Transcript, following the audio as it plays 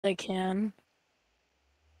I can.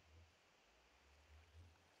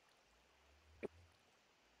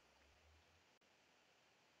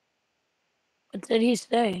 What did he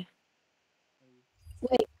say?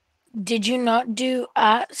 Wait, did you not do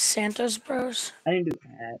at Santos Bros? I didn't do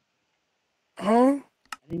at. Huh?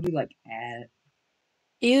 I didn't do like at.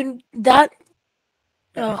 You that?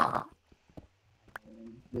 Oh,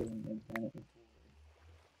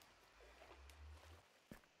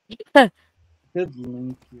 Could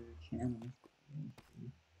link your channel.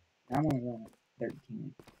 I'm only on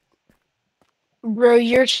 13. bro,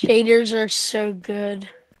 your shaders are so good,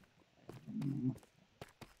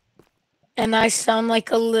 and I sound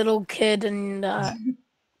like a little kid. And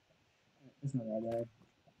It's not that bad.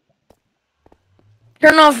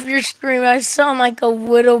 turn off your screen. I sound like a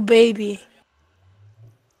little baby.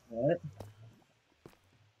 What?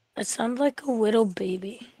 I sound like a little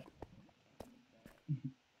baby.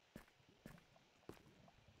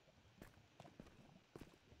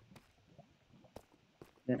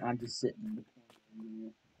 Then I'm just sitting in the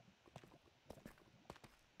corner.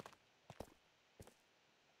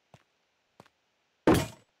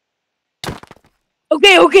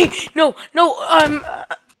 Okay, no,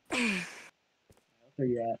 Where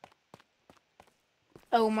you at?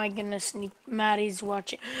 Oh my goodness, Maddie's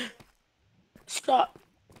watching. Stop.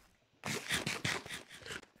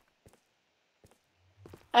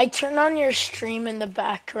 I turn on your stream in the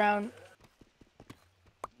background.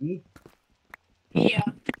 Me? Yeah.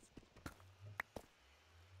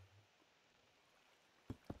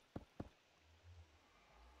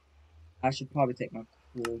 I should probably take my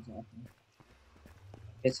clothes off.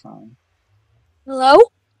 It's fine. Hello?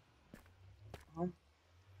 Huh?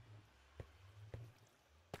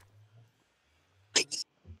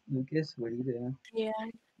 Lucas, what are you doing? Yeah.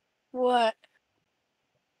 What?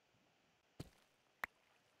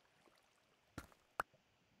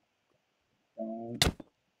 Don't.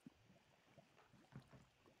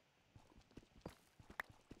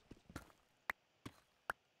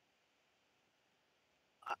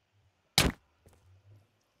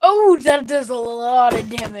 Oh, that does a lot of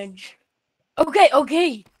damage.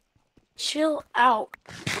 Okay. Chill out.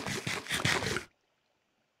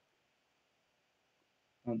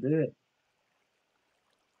 Don't do it.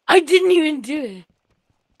 I didn't even do it.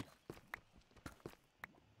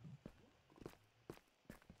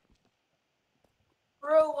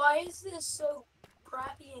 Bro, why is this so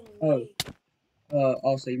crappy and late?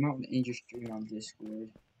 Also, you might want to end your stream on Discord.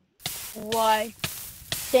 Why?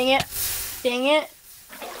 Dang it.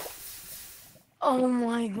 Oh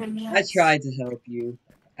my goodness. I tried to help you.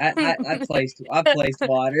 I placed water. I placed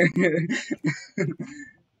water.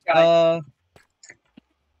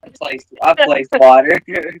 I placed water.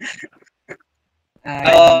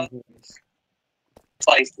 I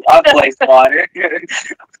placed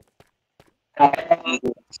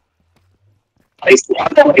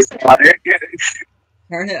water.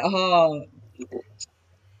 Turn it off.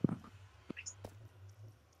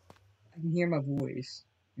 I can hear my voice.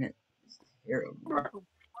 It's terrible. Bro,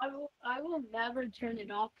 I will never turn it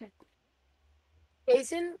off.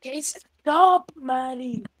 Jason, stop,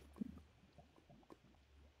 Maddie.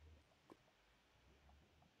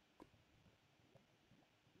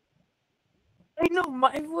 I know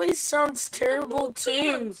my voice sounds terrible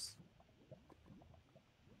too.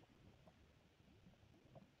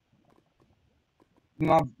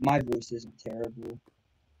 My voice isn't terrible.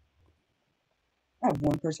 I have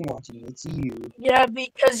one person watching. It's you. Yeah,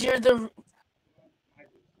 because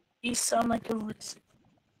you sound like a bro.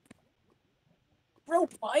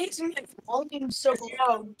 Why isn't my volume so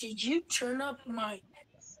loud? Did you turn up my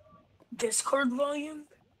Discord volume?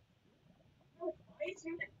 Bro, why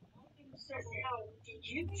isn't my volume so loud? Did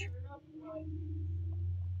you turn up my? Are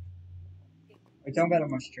you talking about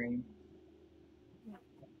on my stream?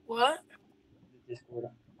 What? The Discord,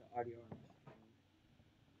 the audio on my stream.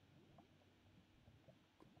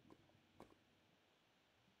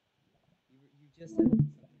 You just said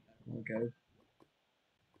something that ago.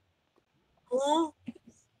 Hello?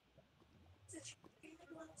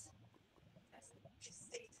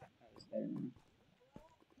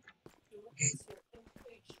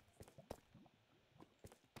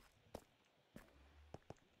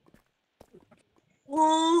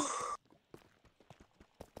 Hello?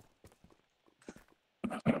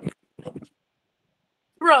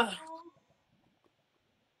 Bruh.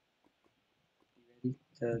 You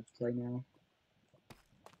ready to play now?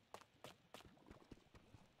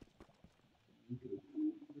 What the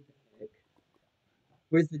heck?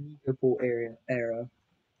 Where's the Nico Pool era?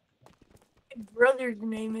 My brother's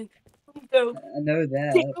name is Santo. I know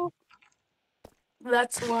that.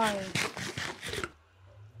 That's why.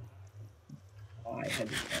 I had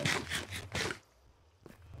to tell you.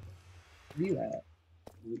 Where you at?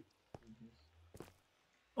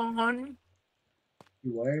 On.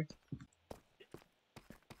 You were?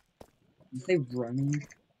 You say running?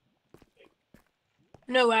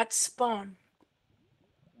 No, at spawn.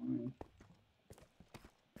 Why?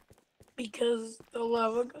 Because the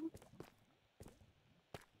lava gun.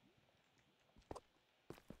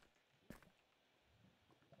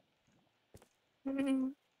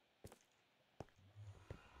 Mhm.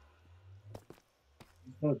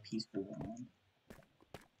 It's so peaceful round.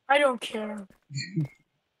 I don't care.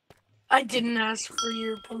 I didn't ask for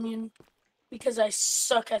your opinion because I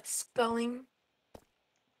suck at spelling.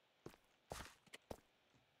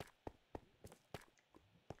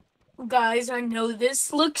 Guys, I know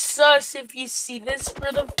this looks sus if you see this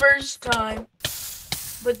for the first time,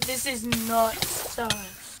 but this is not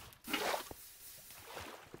sus.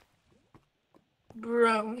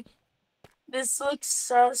 Bro, this looks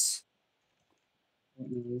sus.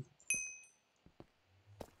 What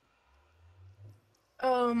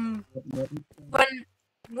Um, what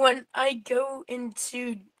when I go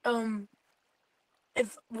into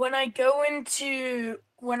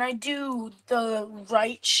when I do the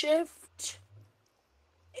right shift,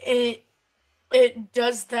 it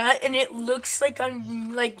does that and it looks like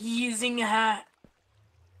I'm like using a hat.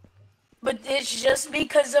 But it's just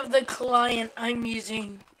because of the client I'm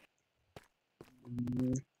using.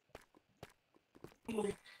 I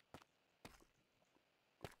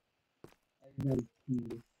know he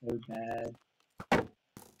is so bad.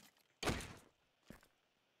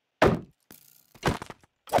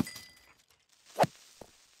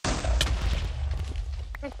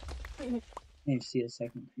 I can't see a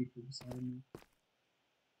second creeper beside me.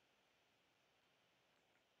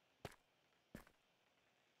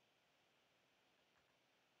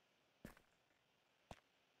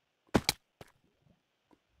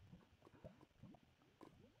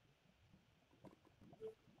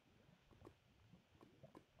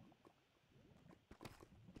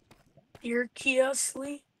 You're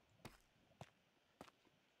Kiosly?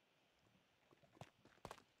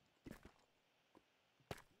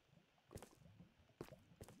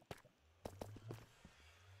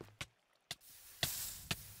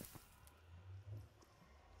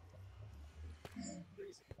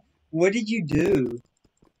 What did you do?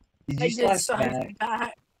 Did I you did slash slash back?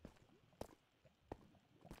 back.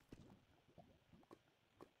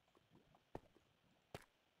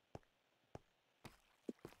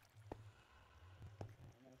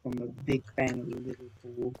 I'm a big fan of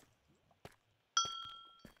Liverpool.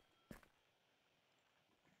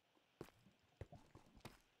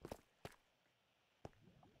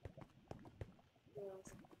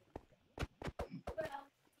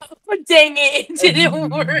 Oh, dang it, it didn't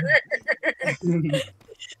work.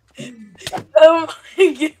 Oh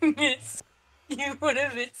my goodness. You would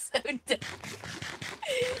have been so dumb.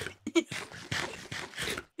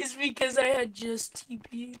 It's because I had just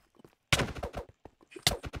TP.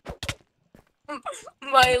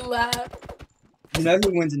 My laugh. You know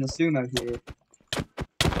who wins in the sumo here?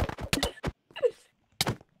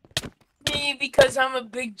 Me, because I'm a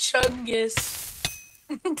big chungus.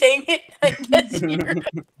 Dang it, I guess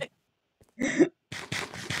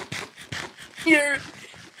you're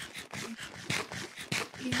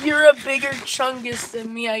you're a bigger chungus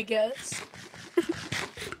than me, I guess.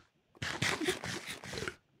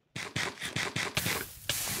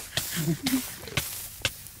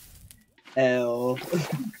 L. Should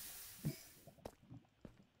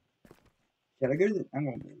I go to the? I'm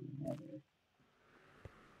gonna go to the Nether.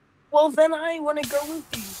 Well, then I want to go with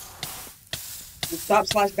you. Well, stop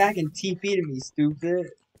slash back and TP to me,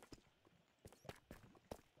 stupid.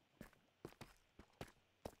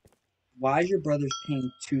 Why is your brother's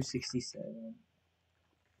paying 267?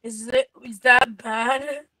 Is that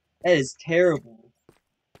bad? That is terrible.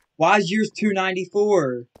 Why is yours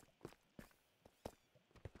 294?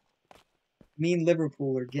 Me and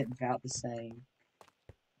Liverpool are getting about the same.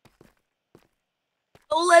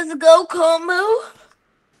 Oh, let's go, Como.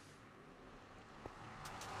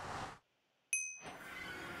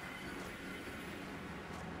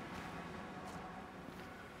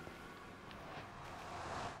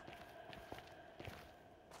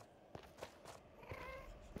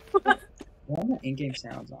 Why are my in-game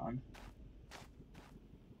sounds on?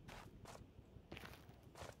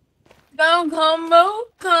 Go, Combo,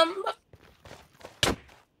 Combo.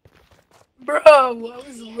 Bro, I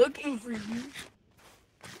was looking for you.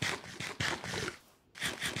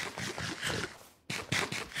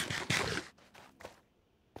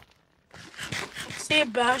 I see a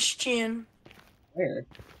Bastion. Where?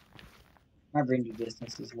 My render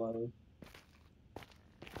distance is low.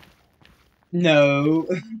 No.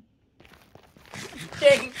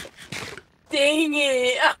 Dang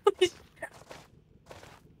it!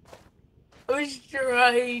 I was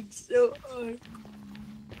trying so hard.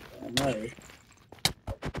 I know.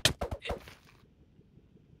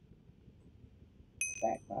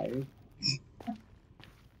 Backfired.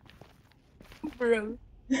 Bro.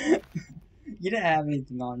 You didn't have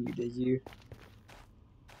anything on you, did you?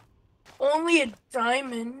 Only a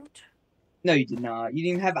diamond, No, you did not. You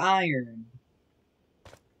didn't even have iron.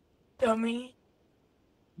 dummy.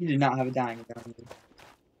 You did not have a diamond on you.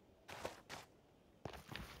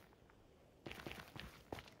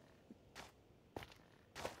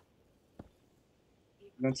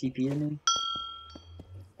 You gonna TP to me?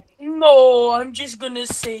 No, I'm just gonna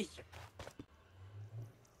say.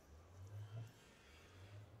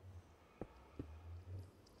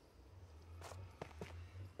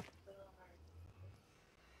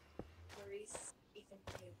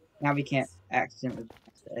 Now we can't accidentally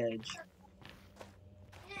pass the edge.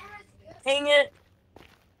 Dang it.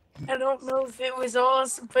 I don't know if it was all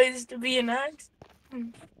supposed to be an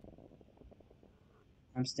accident.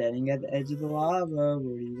 I'm standing at the edge of the lava.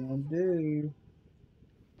 What are you gonna do?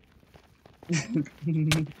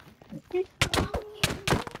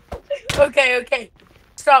 Okay.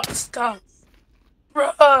 Stop.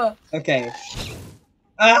 Bruh. Okay.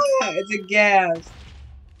 Ah! It's a gas!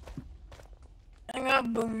 I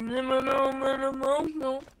got boom.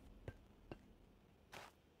 No.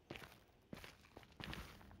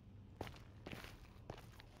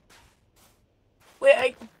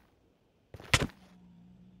 Wait,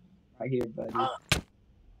 Right here, buddy.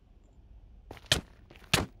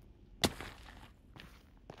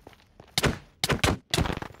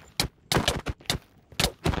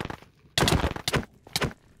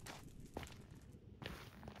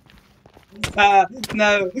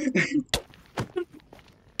 No.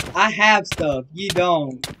 I have stuff. You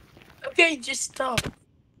don't. okay, just stop.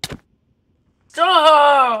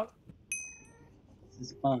 Stop!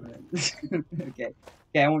 This is fun. Okay.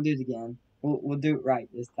 Okay, I won't do it again. We'll do it right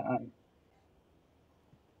this time.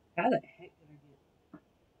 How the heck did I get?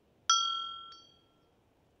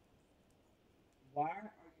 Why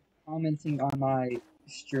are you commenting on my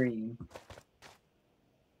stream?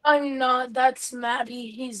 I'm not. That's Maddie.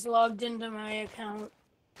 He's logged into my account.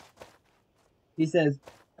 He says,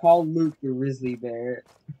 call Luke the grizzly bear.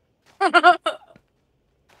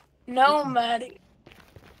 No, Maddie.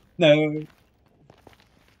 No.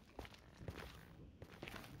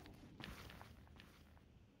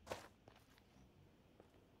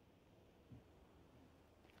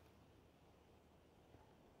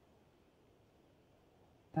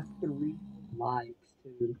 That's 3 likes,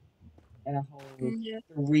 too. And a whole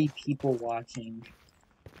 3 people watching.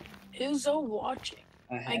 Who's all watching?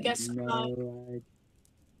 I guess no idea.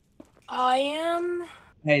 I am.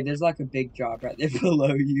 Hey, there's like a big job right there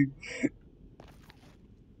below you.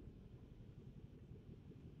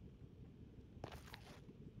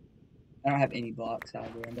 I don't have any blocks either.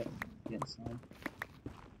 I'm about to get some.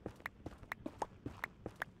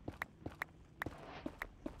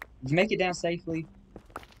 Did you make it down safely?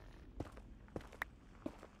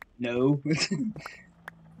 No.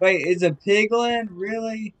 Wait, is a piglin?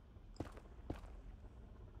 Really?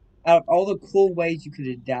 Out of all the cool ways you could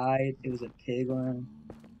have died, it was a piglin.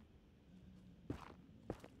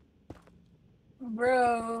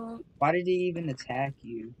 Bro. Why did he even attack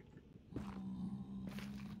you?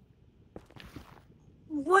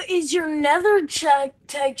 What is your nether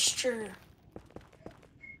texture?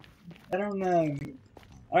 I don't know.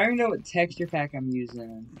 I don't even know what texture pack I'm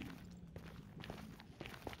using.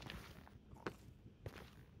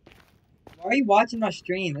 Why are you watching my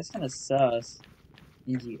stream? That's kind of sus.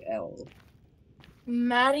 NGL.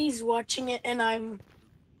 Maddie's watching it and I'm...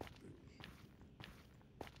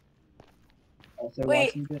 Also Wait,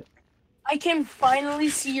 watching it? I can finally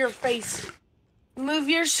see your face. Move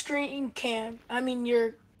your screen cam. I mean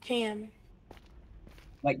your cam.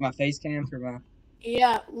 Like my face cam for my...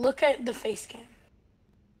 Yeah, look at the face cam.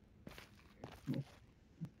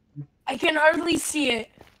 I can hardly see it.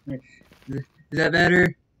 Is that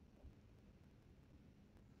better?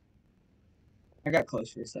 I got close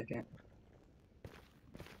for a second.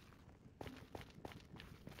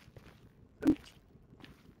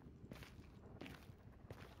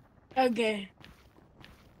 Okay.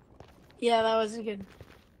 Yeah, that was good.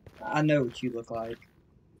 I know what you look like.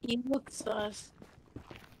 You look sus.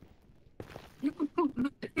 Yeah,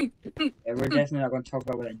 we're definitely not going to talk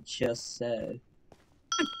about what I just said.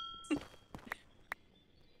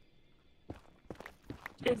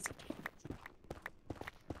 It's...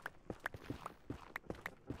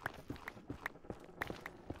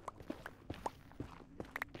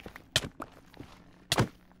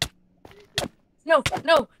 No,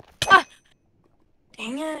 no. Ah,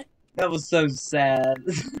 dang it. That was so sad.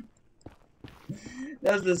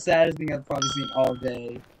 That was the saddest thing I've probably seen all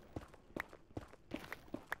day.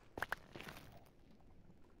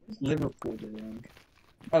 What's Liverpool doing?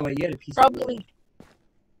 Oh wait, you had a piece of wood. Probably.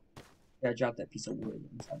 Yeah, I dropped that piece of wood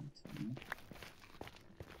inside the tunnel.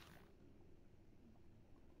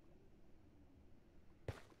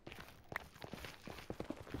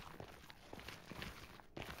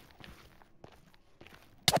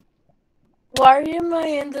 Why am I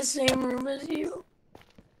in the same room as you?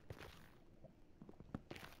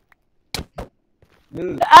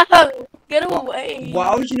 Ooh. Ah, get away.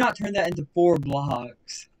 Why would you not turn that into 4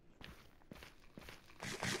 blocks?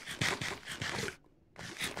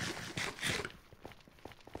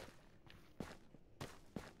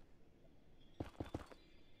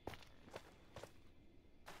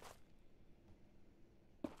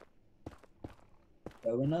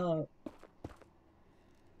 Going up.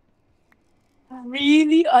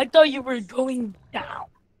 Really? I thought you were going down.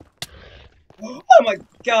 Oh my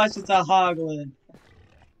gosh, it's a hoglin.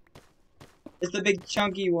 It's the big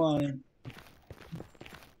chunky one.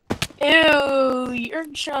 Ew,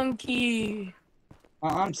 you're chunky.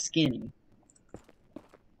 I'm skinny.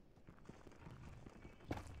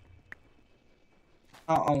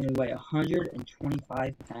 I only weigh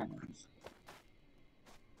 125 pounds.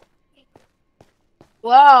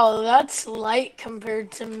 Wow, that's light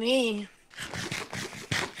compared to me.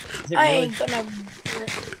 Is it I really? ain't gonna.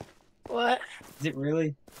 What? Is it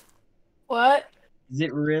really? What? Is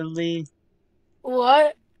it really?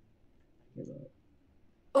 What? Shut up.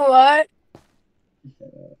 What? Shut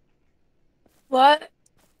up. What?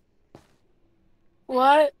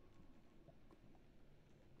 What?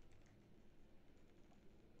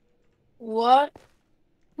 What?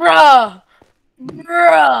 Bruh!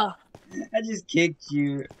 Bruh! I just kicked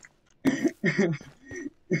you.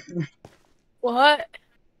 What?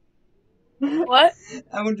 What?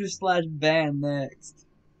 I'm gonna do /ban next.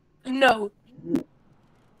 No.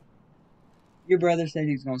 Your brother said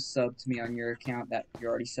he's gonna sub to me on your account that you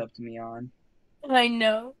already subbed to me on. I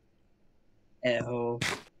know. Eho.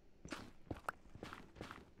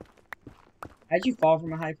 How'd you fall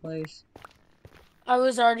from a high place? I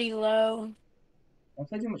was already low. Don't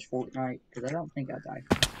play too much Fortnite, because I don't think I died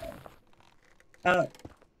from that.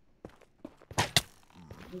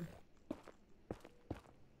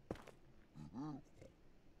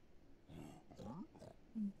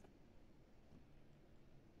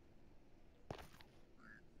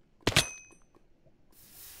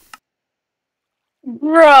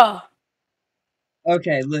 Bruh!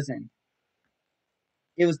 Okay, listen.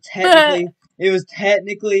 It was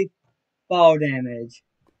technically fall damage.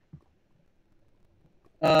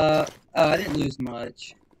 Oh, I didn't lose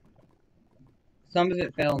much. Some of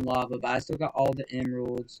it fell in lava, but I still got all the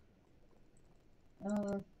emeralds.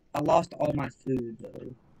 I lost all my food,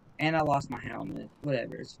 though. And I lost my helmet.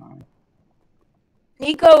 Whatever, it's fine.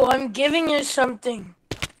 Nico, I'm giving you something.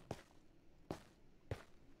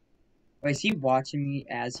 Wait, is he watching me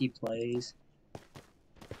as he plays?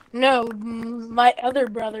 No, my other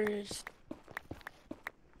brothers.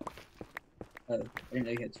 Oh, I didn't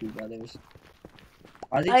know you had 2 brothers.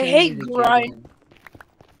 Why is he I telling hate you to get grind.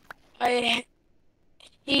 in?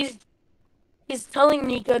 He's telling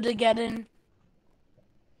Nico to get in.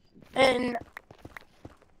 And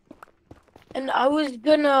I was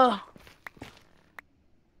gonna.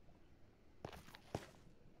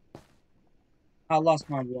 I lost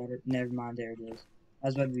my water. Never mind, there it is. I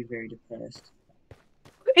was about to be very depressed.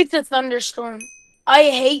 It's a thunderstorm. I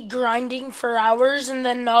hate grinding for hours and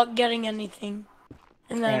then not getting anything.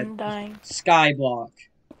 And then dying. Skyblock.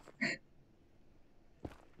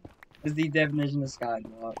 Is the definition of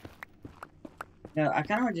skyblock. No, I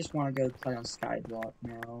kind of just want to go play on skyblock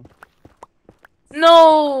now.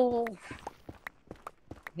 No! I'm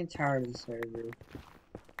getting tired of the server.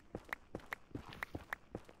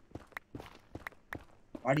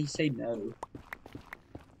 Why do you say no?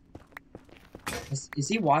 Is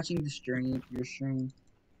he watching the stream? Your stream?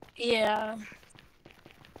 Yeah.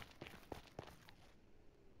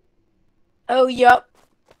 Oh, yup.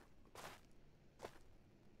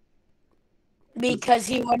 Because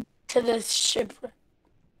he went to the ship.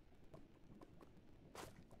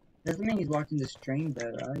 Doesn't mean he's watching the stream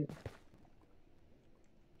though, right?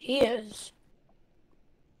 He is.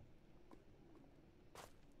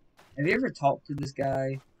 Have you ever talked to this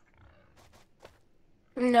guy?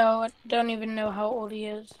 No, I don't even know how old he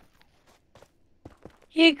is.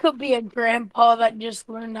 He could be a grandpa that just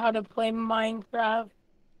learned how to play Minecraft.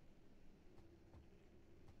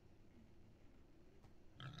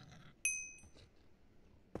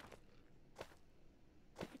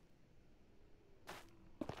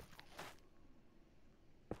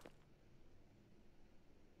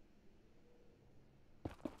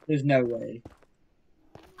 There's no way.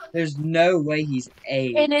 There's no way he's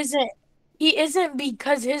 8. It isn't. He isn't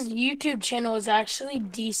because his YouTube channel is actually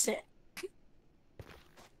decent.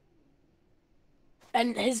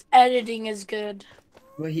 And his editing is good.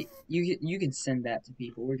 Well, you can send that to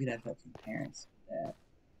people. We could have help from parents with that.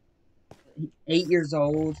 8 years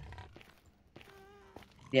old.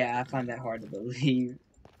 Yeah, I find that hard to believe.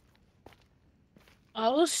 I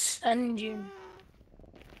will send you.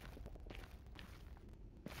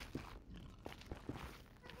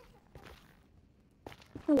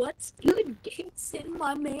 What's good, Jason,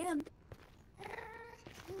 my man?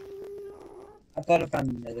 I thought I found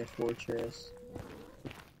another fortress.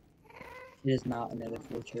 It is not another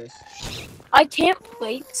fortress. I can't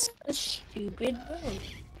play a stupid mode.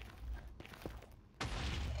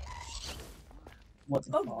 What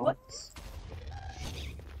the Oh, what? fox?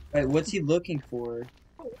 Wait, what's he looking for?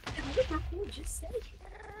 Oh, Liverpool just said.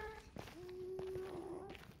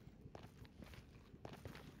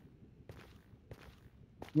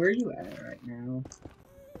 Where are you at right now?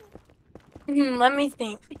 Let me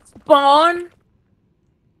think. Spawn.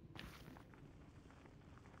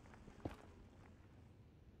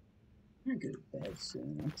 I'm gonna go to bed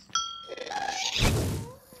soon.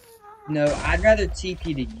 No, I'd rather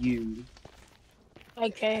TP to you.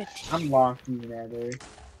 Okay. I'm locked in the nether.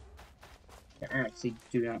 I actually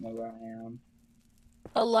do not know where I am.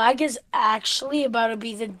 The lag is actually about to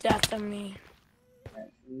be the death of me.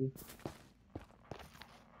 Actually.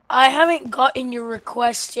 I haven't gotten your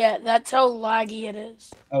request yet. That's how laggy it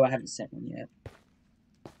is. Oh, I haven't sent one yet.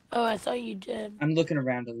 Oh, I thought you did. I'm looking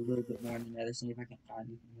around a little bit more in the nether, seeing if I can find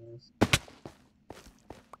anything else.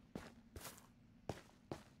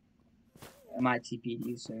 I might TP to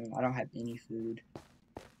you soon. I don't have any food.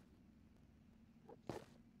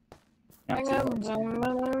 Not too hard,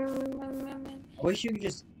 I wish you could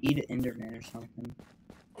just eat an Enderman or something.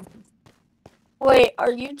 Wait,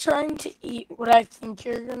 are you trying to eat what I think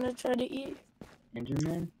you're gonna try to eat?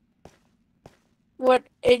 Enderman? What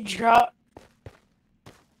it dropped?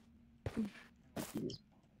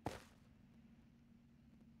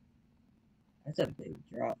 That's a big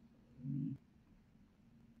drop.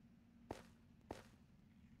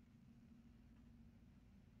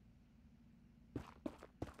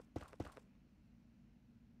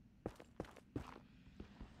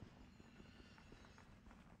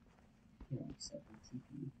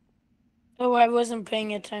 Oh, I wasn't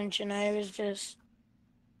paying attention. I was just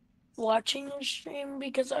watching the stream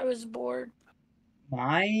because I was bored.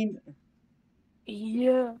 Mine?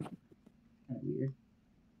 Yeah. Kind of weird.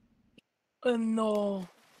 No.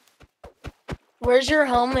 Where's your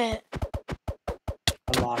helmet?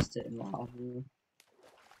 I lost it in lava.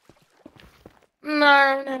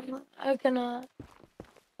 No, I cannot.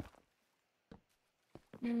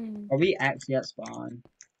 Are we actually at spawn?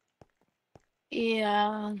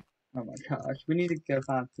 Yeah. Oh my gosh, we need to go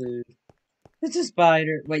find food. It's a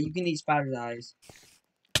spider. Wait, you can eat spider's eyes.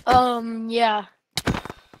 Yeah.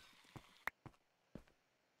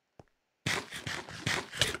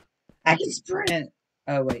 I can sprint.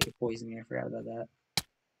 Oh wait, it poisoned me. I forgot about that.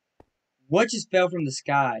 What just fell from the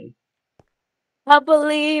sky? I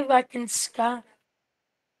believe I can sky.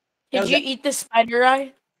 That Did was you eat the spider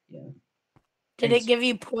eye? yeah. Did And it give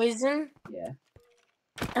you poison? yeah.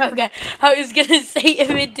 Okay. I was gonna say if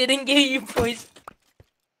it didn't give you poison.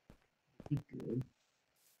 Good.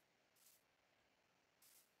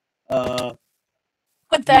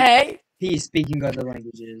 What the heck? He is speaking other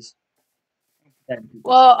languages.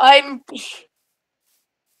 Well,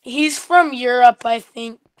 he's from Europe, I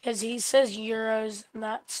think, because he says euros and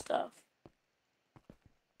that stuff.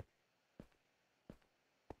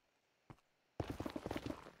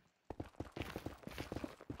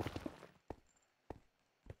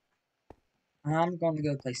 I'm gonna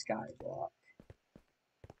go play Skyblock.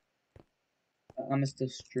 I'm gonna still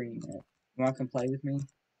stream it. You wanna come play with me?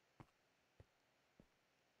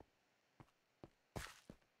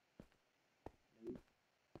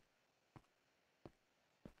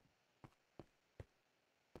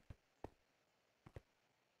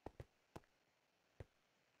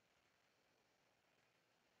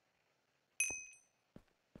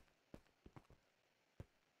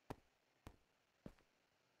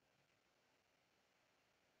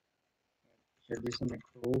 Should I do something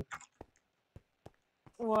cool?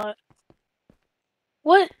 What?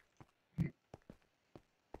 What?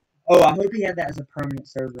 Oh, I hope he had that as a permanent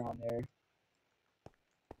server on there.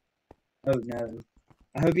 Oh no.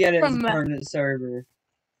 I hope he had it as a permanent server.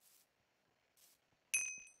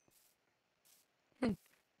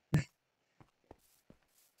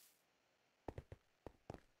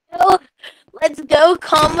 Oh, let's go,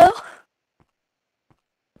 combo.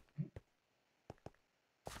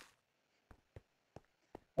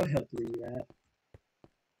 What health were you at?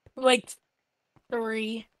 Like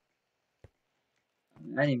 3.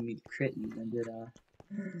 I didn't mean to crit you then, did I?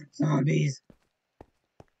 Zombies!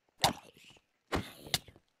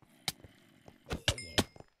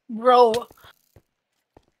 Bro.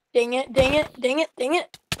 Dang it, dang it, dang it, dang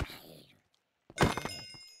it.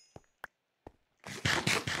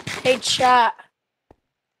 Hey, chat.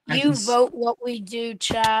 I You can vote what we do,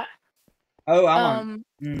 chat. Oh, I want.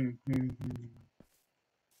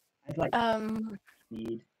 I'd like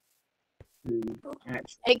need food.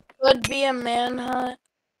 Actually, It could be a manhunt.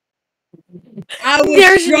 I was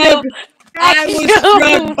There's struck. no, I was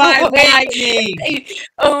struck by way. lightning.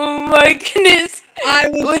 Oh my goodness. I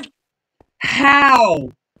was. How?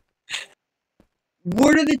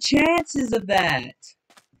 What are the chances of that?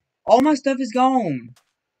 All my stuff is gone.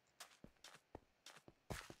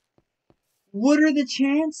 What are the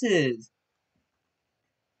chances?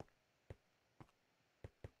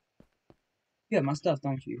 You have my stuff,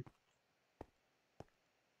 don't you?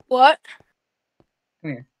 What?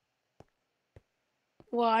 Come here.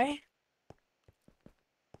 Why?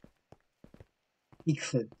 He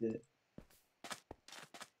clipped it.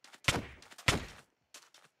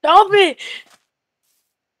 Stop it!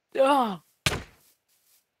 Oh.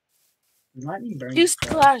 Lightning burns.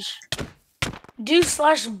 Do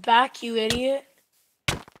slash back, you idiot.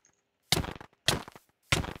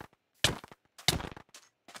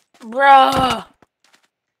 Bruh.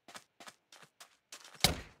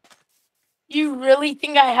 You really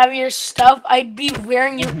think I have your stuff? I'd be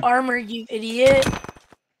wearing your armor, you idiot.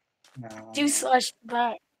 No. Do slash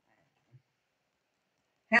back.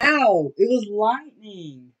 How? It was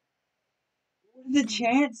lightning. What are the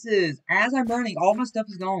chances? As I'm burning, all my stuff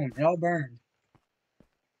is gone. It all burned.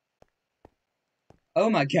 Oh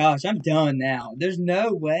my gosh, I'm done now. There's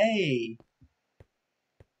no way.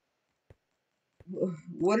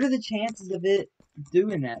 What are the chances of it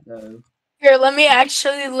doing that, though? Here, let me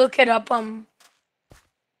actually look it up.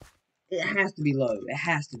 It has to be low. It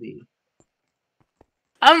has to be.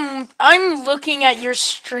 I'm looking at your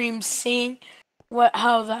stream, seeing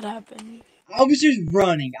how that happened. I was just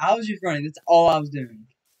running. That's all I was doing.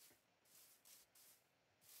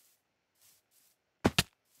 At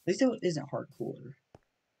least it isn't hardcore.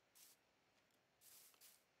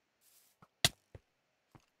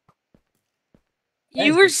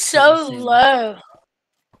 You were so low.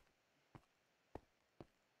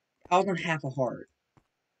 I was on half a heart.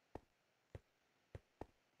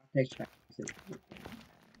 Next track.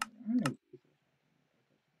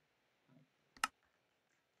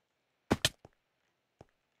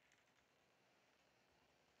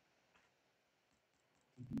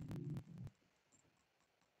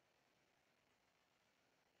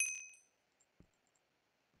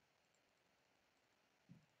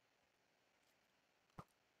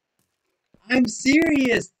 I'm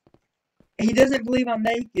serious. He doesn't believe I'm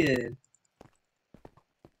naked.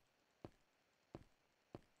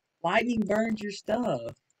 Lightning burns your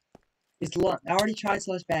stuff. I already tried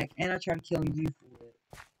slash back, and I tried killing you for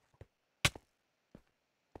it.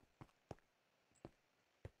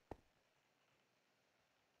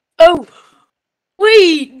 Oh,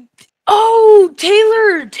 wait. Oh,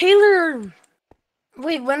 Taylor.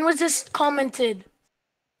 Wait, when was this commented?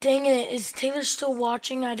 Dang it, is Taylor still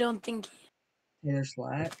watching? I don't think. Taylor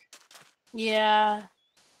Slack? Yeah.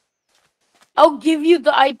 I'll give you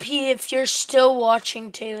the IP if you're still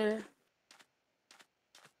watching, Taylor.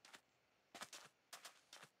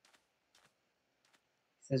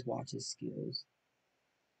 It says watch his skills.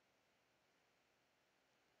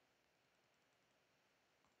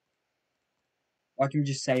 Or I can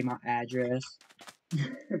just say my address.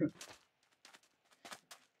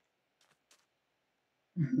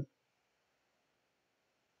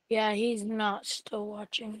 Yeah, he's not still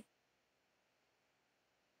watching.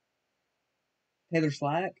 Taylor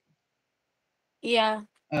Slack? Yeah.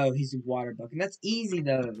 Oh, he's water bucking. That's easy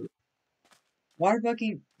though. Water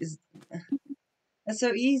bucking is that's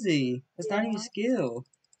so easy. That's not even skill.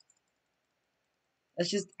 That's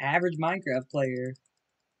just average Minecraft player.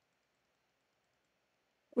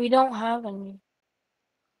 We don't have any.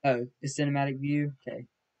 Oh, the cinematic view? Okay.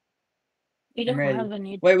 We I'm don't ready. have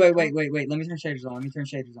any. Wait. Let me turn shaders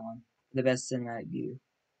on. The best cinematic view.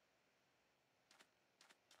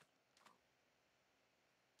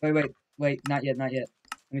 Wait. Not yet. Let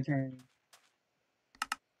me turn.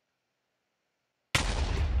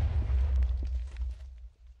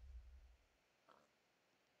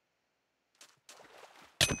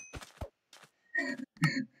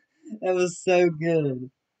 That was so good.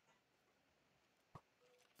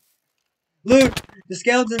 Luke, the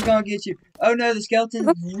skeleton's gonna get you. Oh no, the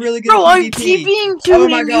skeleton's really good Bro, at I'm PvP. TPing to Oh it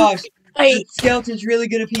my and you. gosh, the skeleton's really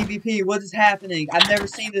good at PvP. What is happening? I've never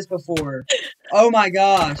seen this before. Oh my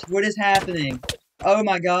gosh, what is happening? Oh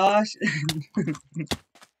my gosh.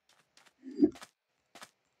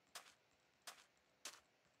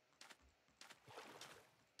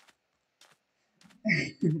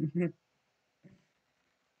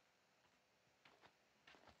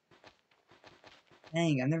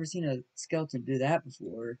 Dang, I've never seen a skeleton do that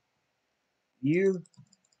before. You?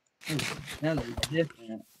 That was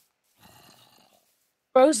different.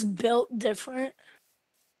 Bro's built different.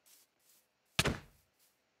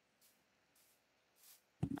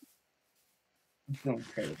 I'm feeling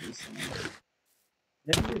incredibly sad.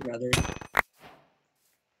 That's your brother.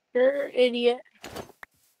 You're an idiot.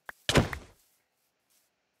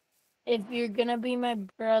 If you're gonna be my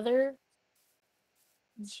brother,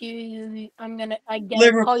 I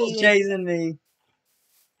gotta call Liverpool's you. chasing me.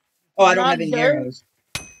 Oh, I don't Not have any dirt. arrows.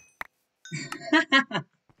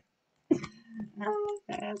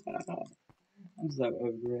 I'm so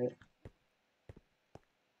over it.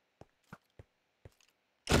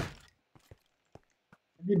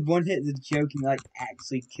 I did one hit the joke and like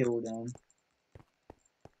actually killed him.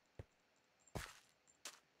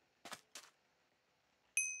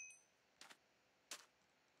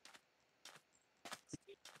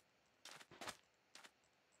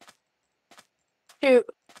 Shoot,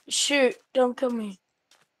 shoot! Don't kill me.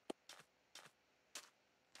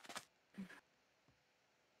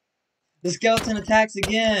 The skeleton attacks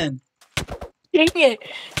again. Dang it!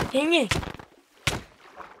 Dang it!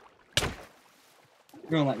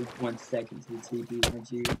 You're on like 1 second to the TP,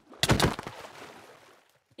 aren't you?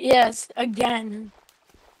 Yes, again.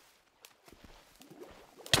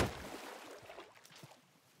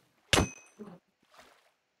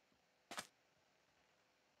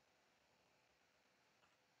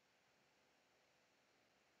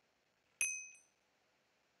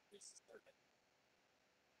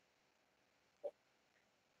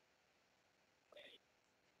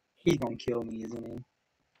 He's gonna kill me, isn't he?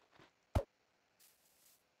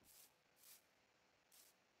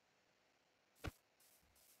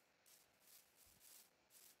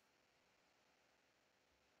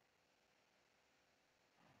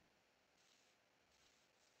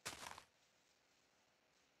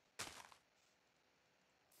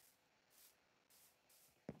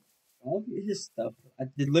 All of his stuff.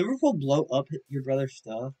 Did Liverpool blow up your brother's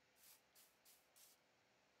stuff?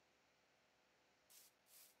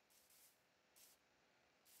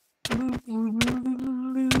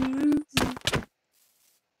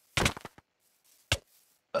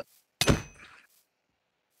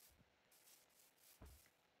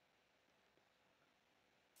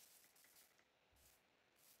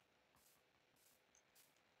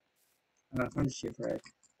 From the shipwreck.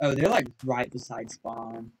 Oh, they're like right beside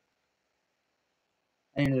spawn.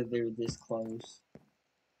 I didn't know they were this close. Are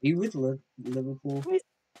you with Liverpool?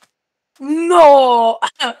 No!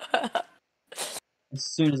 As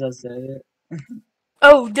soon as I said it.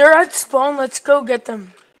 Oh, they're at spawn. Let's go get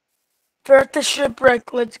them. They're at the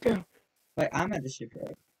shipwreck. Let's go. Wait, I'm at the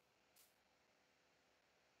shipwreck.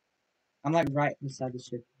 I'm like right beside the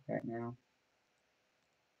shipwreck right now.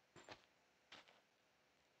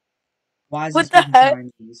 Why is he What the speaking heck?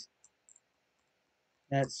 Chinese?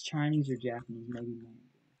 That's Chinese or Japanese, maybe Mandarin.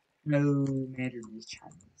 No, Mandarin is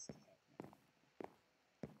Chinese.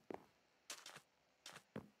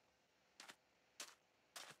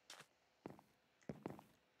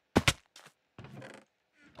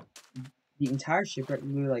 The entire shipwreck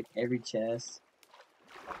blew like every chest.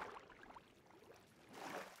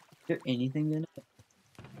 Is there anything in it?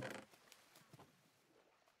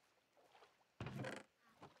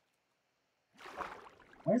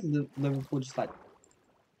 Why does Liverpool just like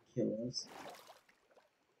kill us?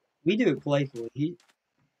 We do it playfully.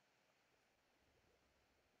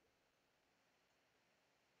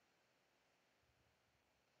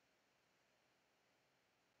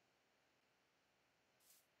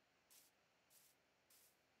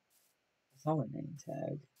 I saw a name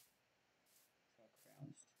tag.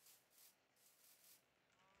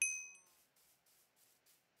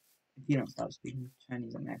 If you don't stop speaking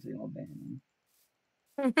Chinese, I'm actually gonna ban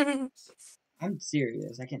him. I'm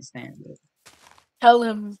serious. I can't stand it. Tell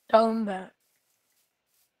him that.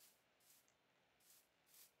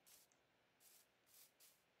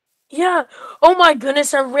 Yeah. Oh my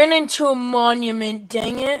goodness, I ran into a monument.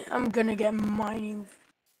 Dang it. I'm gonna get mining.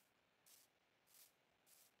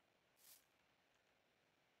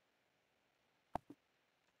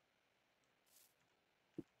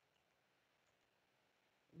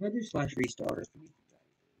 I'm gonna do slash restart.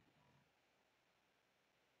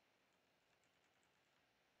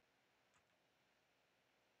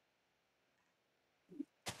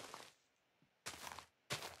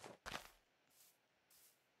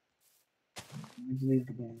 Let's leave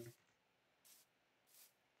the game.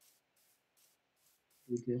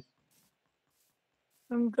 Lucas.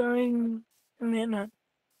 I'm going a minute.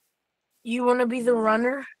 You want to be the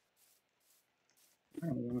runner? I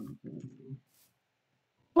don't want to.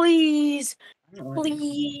 Please, I don't like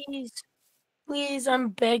please, please, I'm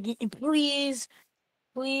begging. Please,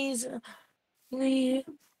 please, please.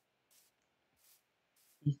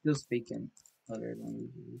 He's still speaking other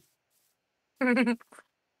languages.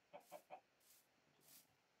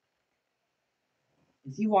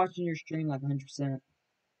 Is he watching your stream like 100%?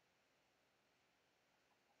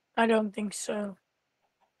 I don't think so.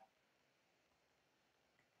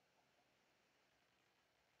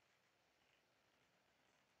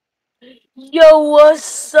 Yo,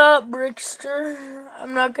 what's up, Brickster?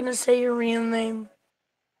 I'm not gonna say your real name.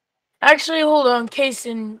 Actually, hold on,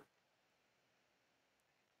 Kason.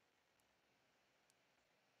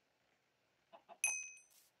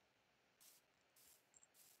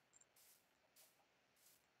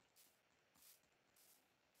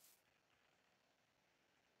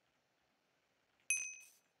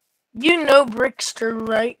 You know Brickster,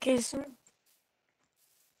 right, Kason?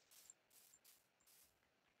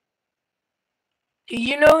 Do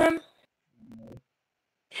you know him?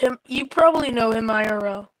 You probably know him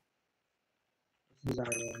IRL. This is our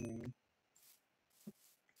real name.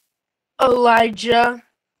 Elijah.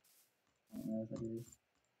 I don't know if it is.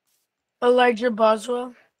 Elijah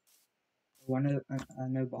Boswell. Oh, I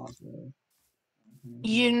know Boswell.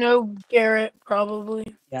 You know Garrett,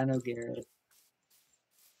 probably. Yeah, I know Garrett.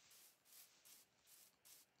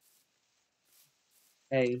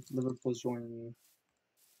 Hey, Liverpool's joining you.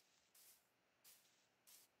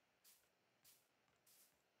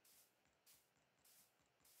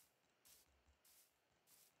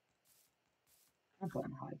 I'm playing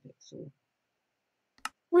Hypixel.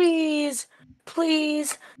 Please,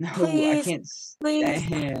 please, No, I please, can't please,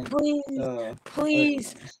 stand please, other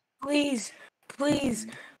please, games. please, please,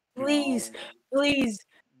 please, No. please,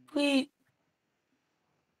 please.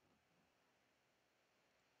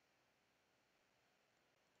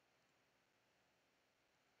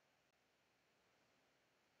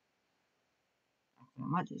 I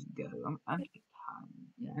might just go. I'm getting tired.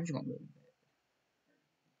 Yeah, I'm just gonna go to bed.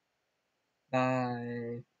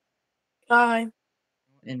 Bye. Bye.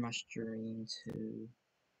 In my stream too.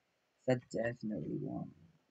 I definitely want.